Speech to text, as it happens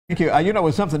Thank you. You know,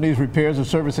 when something needs repairs or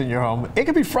service in your home, it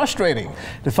can be frustrating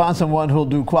to find someone who'll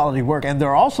do quality work. And there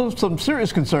are also some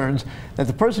serious concerns that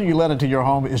the person you let into your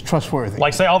home is trustworthy.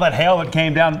 Like, say, all that hail that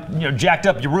came down, jacked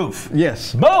up your roof.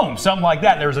 Yes. Boom, something like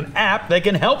that. There's an app that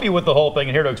can help you with the whole thing.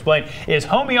 And here to explain is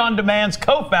Homee On Demand's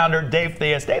co-founder, Dave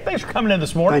Theus. Dave, thanks for coming in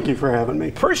this morning. Thank you for having me.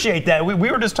 Appreciate that.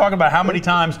 We were just talking about how many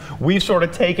times we've sort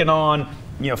of taken on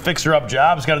fixer-up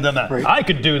jobs, kind of done that. Right. I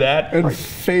could do that. And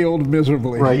failed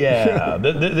miserably. Right. Yeah,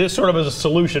 this sort of is a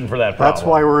solution for that problem. That's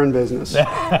why we're in business.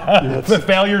 The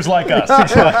failures like us.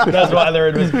 That's why they're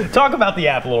in business. Talk about the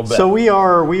app a little bit. So we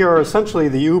are essentially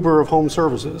the Uber of home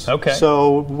services. Okay.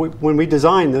 So when we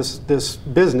designed this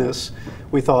business,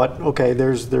 we thought, okay,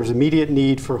 there's immediate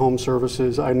need for home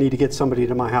services. I need to get somebody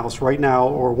to my house right now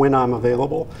or when I'm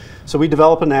available. So we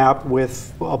developed an app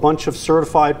with a bunch of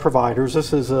certified providers.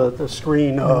 This is a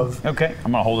screen of... Okay,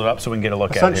 I'm going to hold it up so we can get a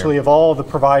look at it essentially of all the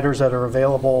providers that are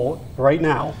available right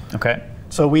now. Okay.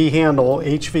 So we handle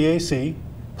HVAC,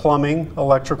 plumbing,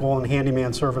 electrical, and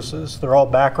handyman services. They're all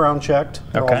background checked.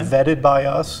 They're all vetted by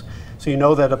us. So you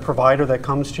know that a provider that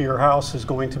comes to your house is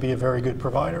going to be a very good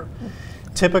provider.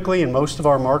 Typically, in most of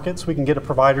our markets, we can get a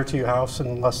provider to your house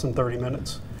in less than 30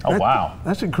 minutes. Oh, wow.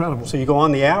 That's incredible. So you go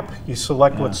on the app, you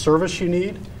select what service you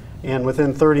need, and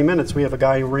within 30 minutes, we have a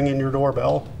guy ringing your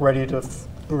doorbell, ready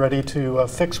to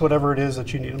fix whatever it is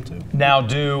that you need them to. Now,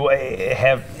 do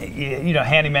have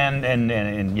handyman and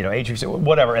HVAC,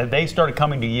 whatever, have they started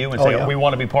coming to you and saying, we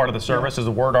want to be part of the service? Is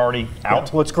the word already out?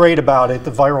 Yeah. What's great about it,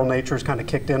 the viral nature has kind of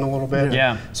kicked in a little bit.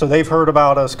 Yeah. So they've heard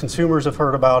about us, consumers have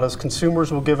heard about us,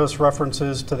 consumers will give us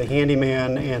references to the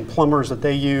handyman and plumbers that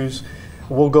they use.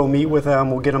 We'll go meet with them,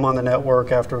 we'll get them on the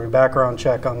network after we background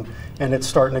check them, and it's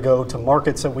starting to go to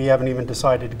markets that we haven't even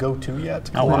decided to go to yet.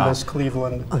 Columbus,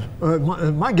 Cleveland.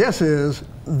 My guess is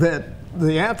that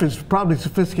the app is probably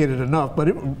sophisticated enough, but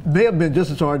it may have been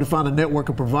just as hard to find a network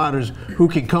of providers who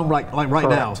can come right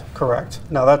now. Correct.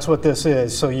 Now that's what this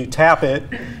is. So you tap it,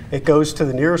 it goes to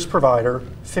the nearest provider,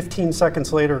 15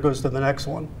 seconds later it goes to the next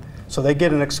one. So they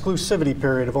get an exclusivity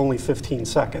period of only 15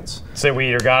 seconds. Say we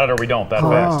either got it or we don't that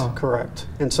fast. Correct.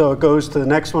 And so it goes to the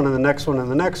next one and the next one and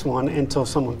the next one until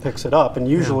someone picks it up. And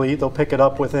usually they'll pick it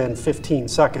up within 15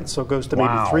 seconds. So it goes to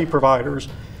maybe 3 providers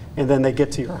and then they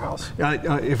get to your house.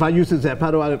 If I use this app,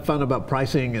 how do I find about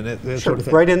pricing and that sort of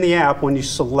thing? Right in the app, when you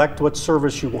select what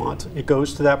service you want, it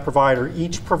goes to that provider.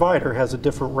 Each provider has a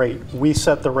different rate. We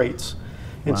set the rates.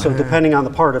 And so depending on the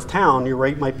part of town, your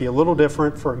rate might be a little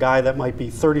different for a guy that might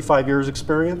be 35 years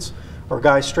experience or a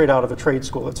guy straight out of a trade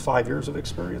school that's 5 years of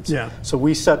experience. Yeah. So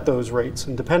we set those rates.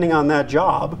 And depending on that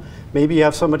job, maybe you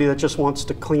have somebody that just wants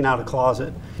to clean out a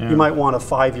closet. You might want a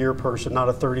 5-year person, not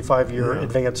a 35-year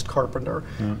advanced carpenter.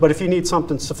 But if you need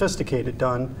something sophisticated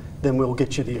done, then we'll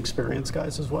get you the experienced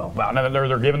guys as well. Wow, now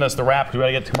they're giving us the wrap. We got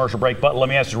to get the commercial break. But let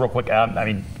me ask you real quick. I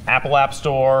mean, Apple App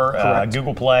Store,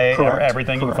 Google Play,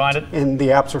 everything, you can find it? And the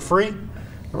apps are free.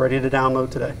 Ready to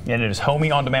download today. And it is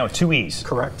Homee On Demand with 2 E's.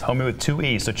 Correct. Homee with 2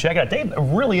 E's. So check it out. Dave,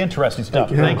 really interesting stuff.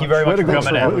 Thank you very much for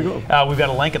coming in. We've got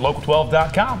a link at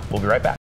local12.com. We'll be right back.